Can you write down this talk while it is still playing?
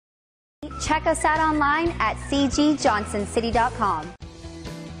Check us out online at cgjohnsоncity.com.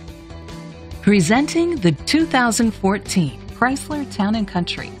 Presenting the 2014 Chrysler Town &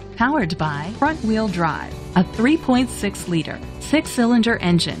 Country, powered by front-wheel drive, a 3.6-liter, 6-cylinder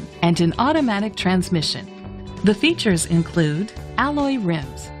engine, and an automatic transmission. The features include alloy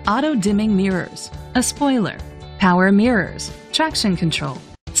rims, auto-dimming mirrors, a spoiler, power mirrors, traction control,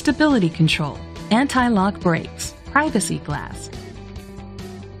 stability control, anti-lock brakes, privacy glass.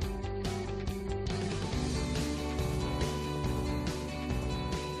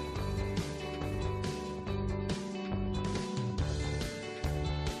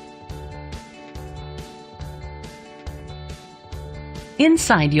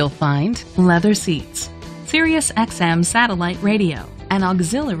 Inside you'll find leather seats, Sirius XM satellite radio, an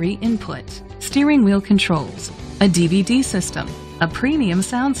auxiliary input, steering wheel controls, a DVD system, a premium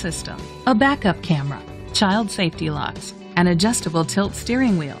sound system, a backup camera, child safety locks, an adjustable tilt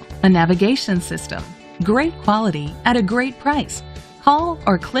steering wheel, a navigation system. Great quality at a great price. Call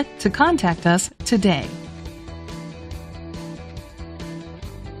or click to contact us today.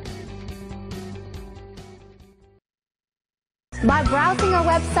 By browsing our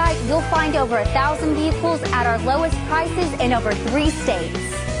website, you'll find over 1,000 vehicles at our lowest prices in over 3 states.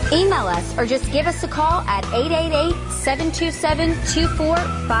 Email us or just give us a call at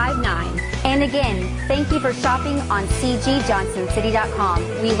 888-727-2459. And again, thank you for shopping on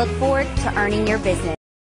cgjohnsоncity.com. We look forward to earning your business.